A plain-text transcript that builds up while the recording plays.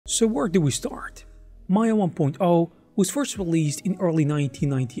So where do we start? Maya 1.0 was first released in early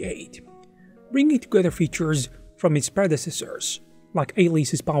 1998, bringing together features from its predecessors, like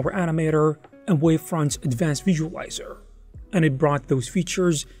Alias's Power Animator and Wavefront's Advanced Visualizer, and it brought those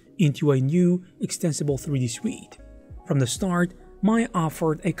features into a new, extensible 3D suite. From the start, Maya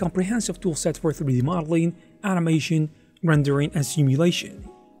offered a comprehensive toolset for 3D modeling, animation, rendering, and simulation,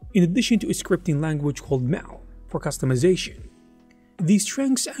 in addition to a scripting language called Mal for customization. These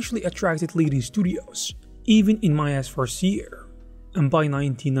strengths actually attracted leading studios, even in Maya's first year, and by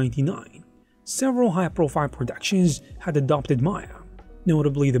 1999, several high-profile productions had adopted Maya,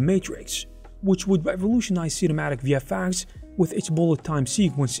 notably The Matrix, which would revolutionize cinematic VFX with its bullet time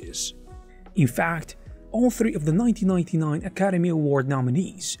sequences. In fact, all three of the 1999 Academy Award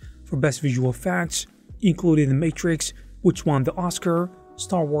nominees for Best Visual Effects, including The Matrix, which won the Oscar,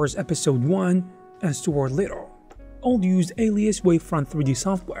 Star Wars Episode I, and Stuart Little, all used Alias Wavefront 3D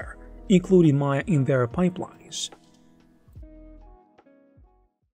software, including Maya in their pipelines.